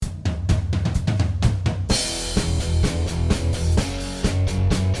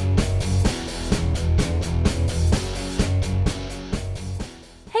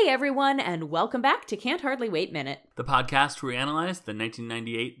everyone, and welcome back to Can't Hardly Wait Minute, the podcast where we analyze the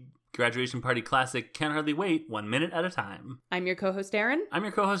 1998 graduation party classic Can't Hardly Wait 1 minute at a time. I'm your co-host, Erin. I'm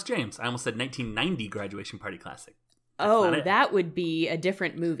your co-host, James. I almost said 1990 graduation party classic. That would be a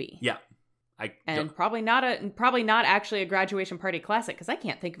different movie. Yeah. Probably not actually a graduation party classic, because I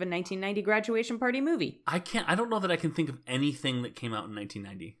can't think of a 1990 graduation party movie. I don't know that I can think of anything that came out in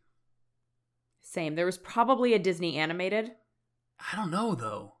 1990. Same. There was probably a Disney animated. I don't know,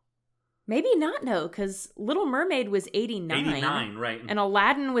 though. Maybe not, no, because Little Mermaid was 89. 89, right. And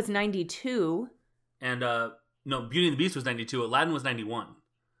Aladdin was 92. And, no, Beauty and the Beast was 92. Aladdin was 91.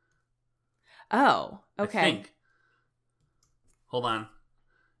 Oh, okay. I think. Hold on.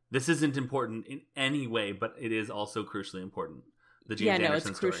 This isn't important in any way, but it is also crucially important. The James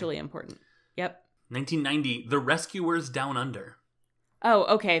Anderson story. Crucially important. Yep. 1990, The Rescuers Down Under. Oh,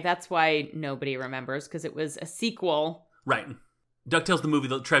 okay. That's why nobody remembers, because it was a sequel. Right. DuckTales, the movie,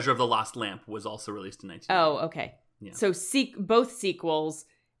 The Treasure of the Lost Lamp, was also released in 1990. Oh, okay. Yeah. So both sequels,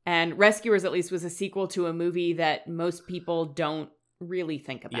 and Rescuers at least was a sequel to a movie that most people don't really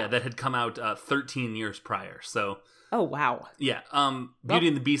think about. Yeah, that had come out 13 years prior. So. Oh, wow. Yeah. Beauty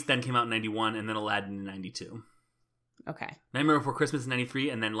and the Beast then came out in 91, and then Aladdin in 92. Okay. Nightmare Before Christmas in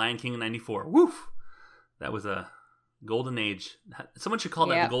 93, and then Lion King in 94. Woof! That was a golden age. Someone should call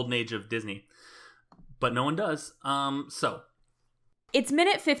that the golden age of Disney. But no one does. So. It's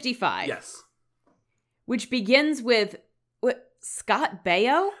minute 55. Yes. Which begins with, Scott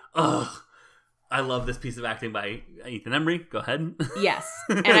Baio? Ugh. I love this piece of acting by Ethan Embry. Go ahead. Yes.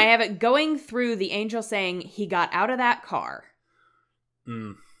 And I have it going through the angel saying he got out of that car.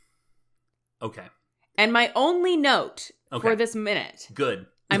 Okay. And my only note for this minute. Good.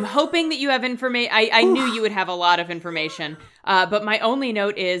 I'm hoping that you have information. I knew you would have a lot of information. But my only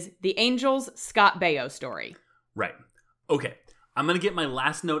note is the Angels Scott Baio story. Right. Okay. I'm going to get my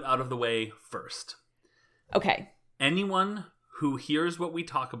last note out of the way first. Okay. Anyone who hears what we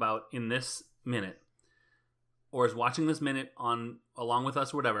talk about in this minute, or is watching this minute along with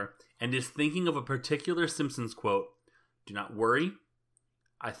us or whatever, and is thinking of a particular Simpsons quote, do not worry.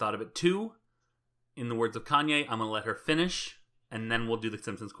 I thought of it too. In the words of Kanye, I'm going to let her finish, and then we'll do the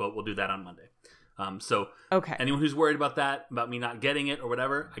Simpsons quote. We'll do that on Monday. Okay. Anyone who's worried about that, about me not getting it or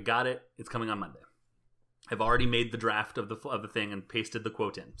whatever, I got it. It's coming on Monday. I've already made the draft of the thing and pasted the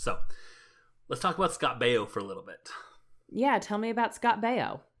quote in. So let's talk about Scott Baio for a little bit. Yeah, tell me about Scott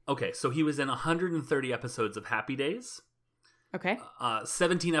Baio. Okay, so he was in 130 episodes of Happy Days. Okay.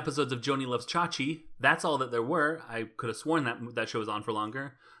 17 episodes of Joni Loves Chachi. That's all that there were. I could have sworn that show was on for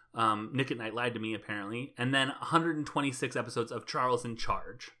longer. Nick at Night lied to me, apparently. And then 126 episodes of Charles in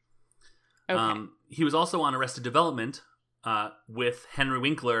Charge. Okay. He was also on Arrested Development with Henry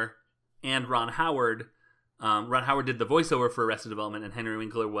Winkler and Ron Howard. Ron Howard did the voiceover for Arrested Development, and Henry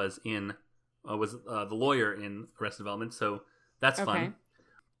Winkler was the lawyer in Arrested Development. So that's fun.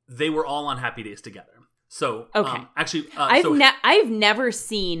 They were all on Happy Days together. So, actually, I've never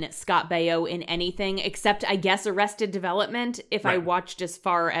seen Scott Baio in anything except, I guess, Arrested Development. If I watched as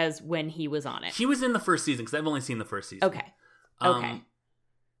far as when he was on it, he was in the first season because I've only seen the first season. Okay.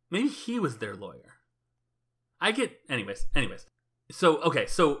 Maybe he was their lawyer. Anyways.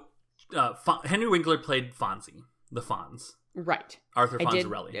 So Henry Winkler played Fonzie, the Fonz. Right. Arthur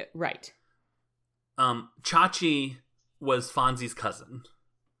Fonzarelli. Right. Chachi was Fonzie's cousin.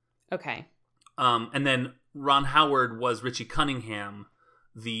 Okay. And then Ron Howard was Richie Cunningham,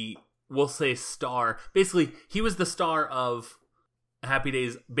 we'll say star. Basically, he was the star of Happy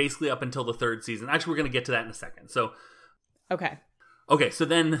Days basically up until the third season. Actually, we're going to get to that in a second. So, Okay, so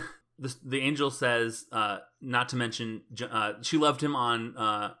then the angel says, not to mention, she loved him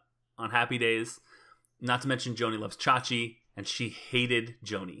on Happy Days, not to mention Joni Loves Chachi, and she hated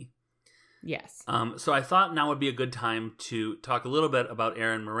Joni. Yes. So I thought now would be a good time to talk a little bit about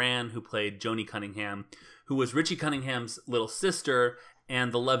Erin Moran, who played Joni Cunningham, who was Richie Cunningham's little sister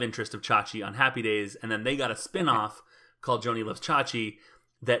and the love interest of Chachi on Happy Days. And then they got a spin-off called Joni Loves Chachi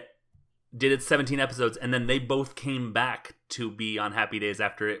that did its 17 episodes, and then they both came back to be on Happy Days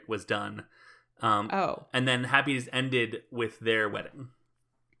after it was done. And then Happy Days ended with their wedding.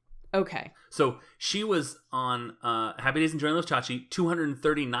 Okay. So she was on Happy Days and Joni Loves Chachi,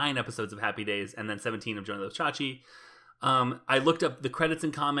 239 episodes of Happy Days, and then 17 of Joni Loves Chachi. I looked up the credits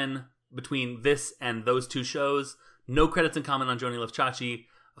in common between this and those two shows. No credits in common on Joni Loves Chachi.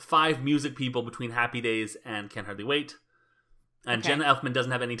 5 music people between Happy Days and Can't Hardly Wait. And Jenna Elfman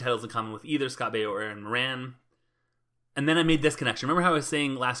doesn't have any titles in common with either Scott Baio or Erin Moran. And then I made this connection. Remember how I was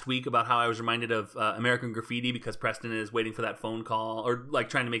saying last week about how I was reminded of American Graffiti because Preston is waiting for that phone call, or like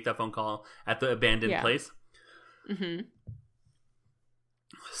trying to make that phone call at the abandoned place? Mm-hmm.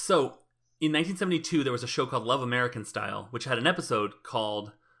 So, in 1972, there was a show called Love American Style, which had an episode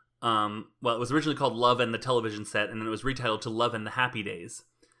called, it was originally called Love and the Television Set, and then it was retitled to Love and the Happy Days,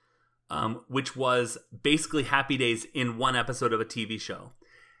 which was basically Happy Days in one episode of a TV show.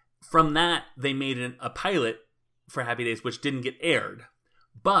 From that, they made a pilot for Happy Days, which didn't get aired.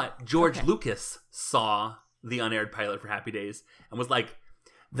 But George Lucas saw the unaired pilot for Happy Days and was like,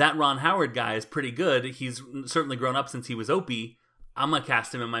 that Ron Howard guy is pretty good. He's certainly grown up since he was Opie. I'm going to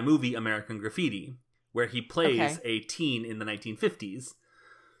cast him in my movie American Graffiti, where he plays a teen in the 1950s.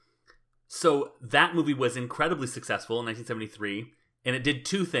 So that movie was incredibly successful in 1973, and it did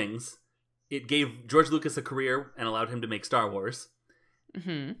two things. It gave George Lucas a career and allowed him to make Star Wars.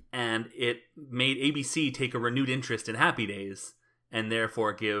 Mm-hmm. And it made ABC take a renewed interest in Happy Days, and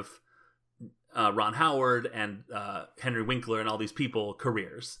therefore give Ron Howard and Henry Winkler and all these people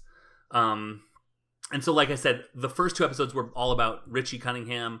careers. And so, like I said, the first two episodes were all about Richie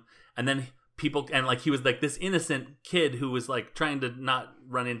Cunningham, and then people, and like he was like this innocent kid who was like trying to not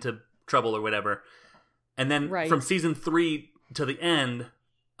run into trouble or whatever. And then from season 3 to the end,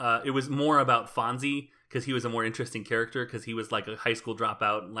 it was more about Fonzie, because he was a more interesting character, because he was like a high school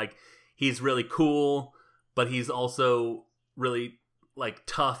dropout, and like he's really cool, but he's also really like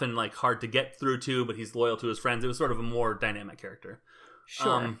tough and like hard to get through to, but he's loyal to his friends. It was sort of a more dynamic character.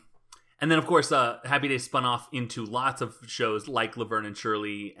 Sure. And then, of course, Happy Days spun off into lots of shows like Laverne and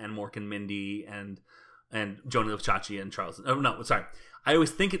Shirley and Mork and Mindy and Joni Loves Chachi and Charles. Oh, no, sorry. I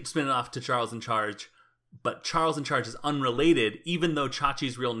always think it spun off to Charles in Charge, but Charles in Charge is unrelated, even though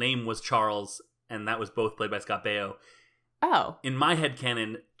Chachi's real name was Charles, and that was both played by Scott Baio. Oh. In my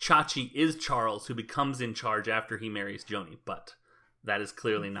headcanon, Chachi is Charles, who becomes in charge after he marries Joni, but that is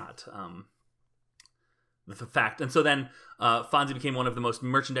clearly not the fact. And so then Fonzie became one of the most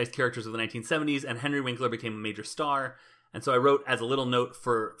merchandised characters of the 1970s, and Henry Winkler became a major star. And so I wrote as a little note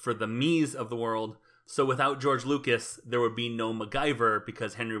for the me's of the world, so without George Lucas, there would be no MacGyver,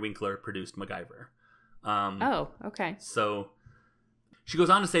 because Henry Winkler produced MacGyver. Okay. So she goes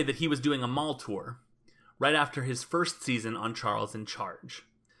on to say that he was doing a mall tour right after his first season on Charles in Charge.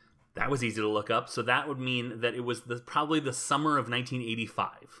 That was easy to look up, so that would mean that it was probably the summer of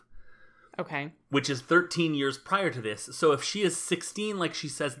 1985. Okay. Which is 13 years prior to this. So if she is 16, like she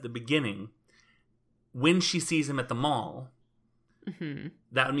says at the beginning, when she sees him at the mall,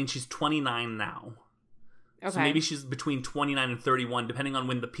 that would mean she's 29 now. Okay. So maybe she's between 29 and 31, depending on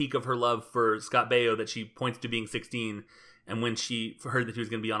when the peak of her love for Scott Baio that she points to being 16, and when she heard that he was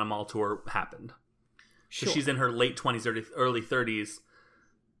going to be on a mall tour happened. Sure. So she's in her late 20s or early 30s,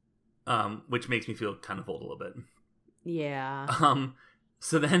 which makes me feel kind of old a little bit. Yeah.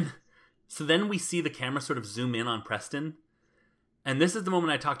 So then we see the camera sort of zoom in on Preston. And this is the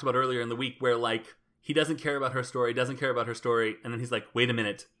moment I talked about earlier in the week where, like, he doesn't care about her story, and then he's like, wait a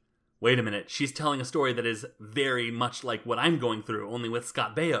minute. She's telling a story that is very much like what I'm going through, only with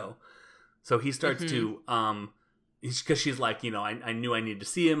Scott Baio. So he starts to, because she's like, I knew I needed to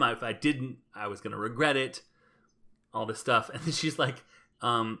see him. If I didn't, I was going to regret it. All this stuff. And then she's like,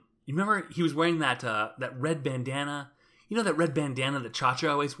 you remember he was wearing that red bandana? You know that red bandana that Chachi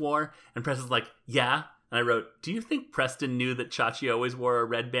always wore? And Preston's like, yeah. And I wrote, do you think Preston knew that Chachi always wore a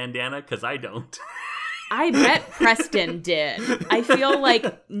red bandana? Because I don't. I bet Preston did. I feel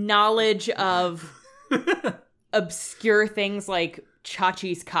like knowledge of obscure things like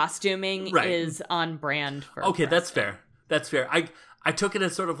Chachi's costuming is on brand for Okay, Preston. That's fair. I took it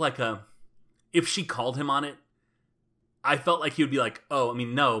as sort of like if she called him on it, I felt like he would be like, oh, I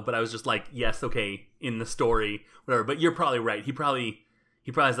mean, no, but I was just like, yes, okay, in the story, whatever. But you're probably right. He probably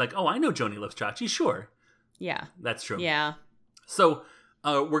is like, oh, I know Joni Loves Chachi, sure. Yeah. That's true. Yeah. So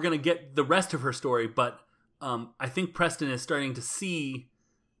we're going to get the rest of her story, but I think Preston is starting to see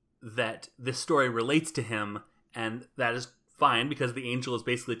that this story relates to him, and that is fine because the angel is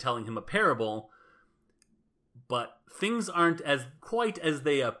basically telling him a parable, but things aren't quite as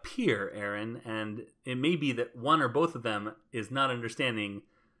they appear, Aaron, and it may be that one or both of them is not understanding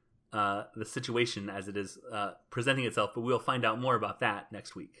the situation as it is presenting itself, but we'll find out more about that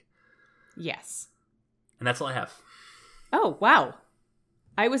next week. Yes. And that's all I have. Oh, wow.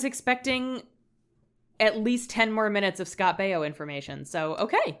 I was expecting at least 10 more minutes of Scott Baio information, so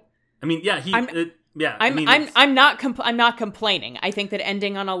okay. I mean, yeah, I'm not complaining. I think that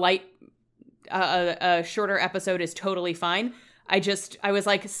ending on a shorter episode is totally fine. I was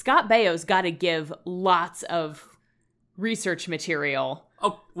like, Scott Baio's got to give lots of research material.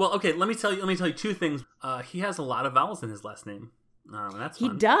 Oh, well, okay, let me tell you two things. He has a lot of vowels in his last name. That's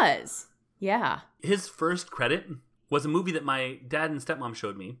fun. He does. Yeah. His first credit was a movie that my dad and stepmom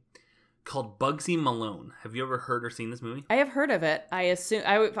showed me called Bugsy Malone. Have you ever heard or seen this movie? I have heard of it.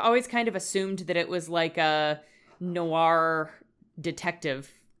 I've always kind of assumed that it was like a noir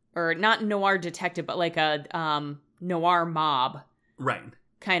detective, or not noir detective, but like a noir mob. Right.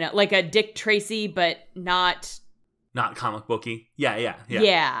 Kind of like a Dick Tracy, but not comic booky. Yeah.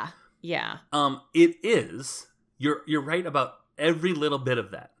 It is. You're right about every little bit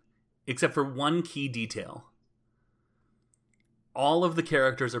of that, except for one key detail. All of the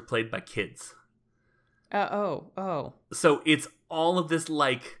characters are played by kids. Oh. So it's all of this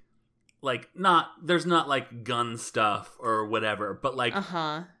like there's not like gun stuff or whatever, but like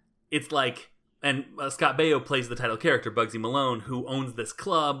it's like, and Scott Baio plays the title character, Bugsy Malone, who owns this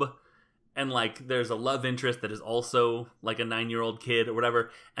club, and like there's a love interest that is also like a 9-year-old kid or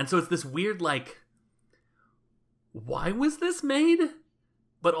whatever, and so it's this weird like, why was this made?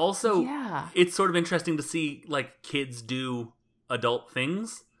 But also, it's sort of interesting to see like kids do adult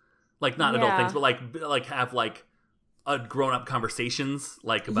things, like not adult things, but like have like a grown-up conversations,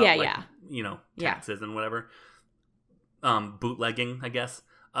 like about you know, taxes and whatever, bootlegging, I guess.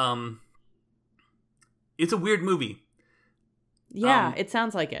 It's a weird movie. Yeah, it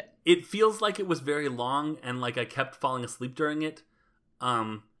sounds like it. It feels like it was very long, and like I kept falling asleep during it.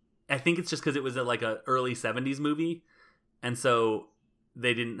 I think it's just because it was like a early 70s movie, and so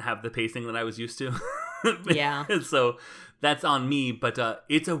they didn't have the pacing that I was used to. Yeah. So that's on me, but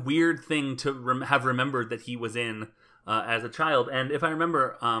it's a weird thing to have remembered that he was in as a child. And if I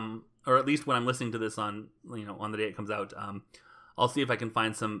remember, or at least when I'm listening to this on the day it comes out, I'll see if I can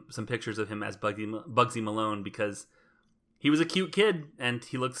find some pictures of him as Bugsy Malone, because he was a cute kid and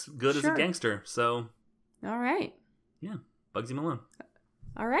he looks good as a gangster. So, all right. Yeah, Bugsy Malone.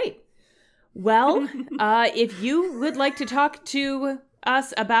 All right. Well, if you would like to talk to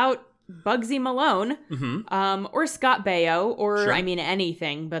us about Bugsy Malone, or Scott Baio, or I mean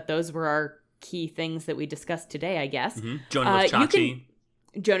anything, but those were our key things that we discussed today, I guess. Joni loves Chachi.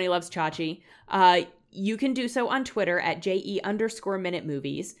 Joni loves Chachi. You can do so on Twitter at JE_Minute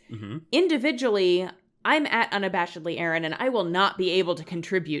Movies. Individually, I'm at Unabashedly Aaron, and I will not be able to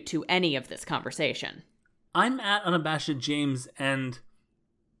contribute to any of this conversation. I'm at Unabashed James, and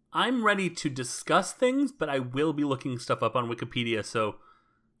I'm ready to discuss things, but I will be looking stuff up on Wikipedia, so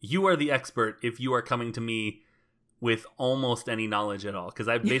you are the expert if you are coming to me with almost any knowledge at all, because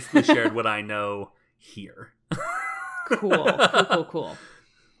I've basically shared what I know here. Cool.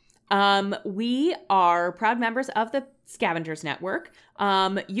 We are proud members of the Scavengers Network.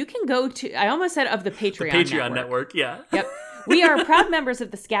 You can go to, I almost said of the Patreon Network. The Patreon Network, yeah. Yep. We are proud members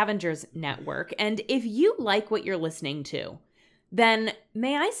of the Scavengers Network, and if you like what you're listening to, then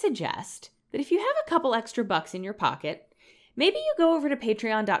may I suggest that if you have a couple extra bucks in your pocket, maybe you go over to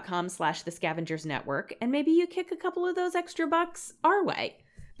patreon.com/the Scavengers Network, and maybe you kick a couple of those extra bucks our way.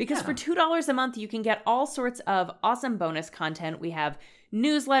 Because for $2 a month, you can get all sorts of awesome bonus content. We have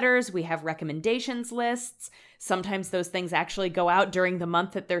newsletters, we have recommendations lists. Sometimes those things actually go out during the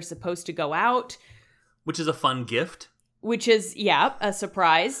month that they're supposed to go out. Which is a fun gift. Which is, a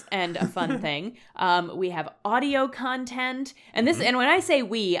surprise and a fun thing. We have audio content. And this, and when I say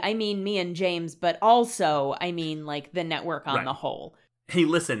we, I mean me and James, but also I mean like the network on the whole. Hey,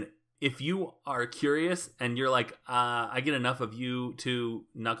 listen, if you are curious and you're like, I get enough of you two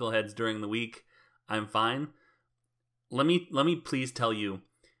knuckleheads during the week, I'm fine. Let me please tell you,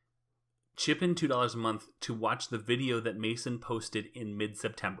 chip in $2 a month to watch the video that Mason posted in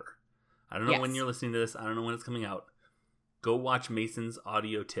mid-September. I don't know when you're listening to this. I don't know when it's coming out. Go watch Mason's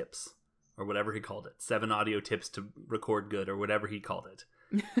audio tips, or whatever he called it. 7 audio tips to record good, or whatever he called it.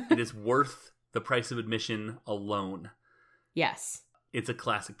 It is worth the price of admission alone. Yes. It's a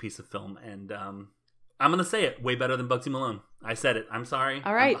classic piece of film, and I'm going to say it. Way better than Bugsy Malone. I said it. I'm sorry.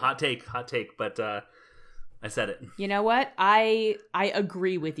 All right. Hot take, but I said it. You know what? I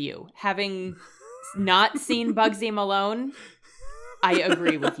agree with you. Having not seen Bugsy Malone, I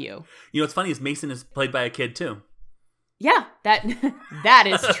agree with you. You know what's funny is Mason is played by a kid, too. Yeah, that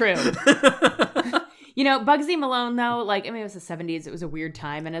is true. Bugsy Malone, though, it was the 70s. It was a weird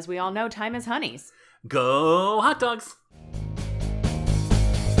time. And as we all know, time is honeys. Go hot dogs.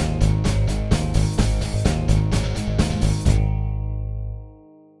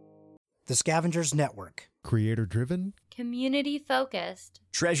 The Scavengers Network. Creator-driven. Community-focused.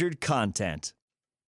 Treasured content.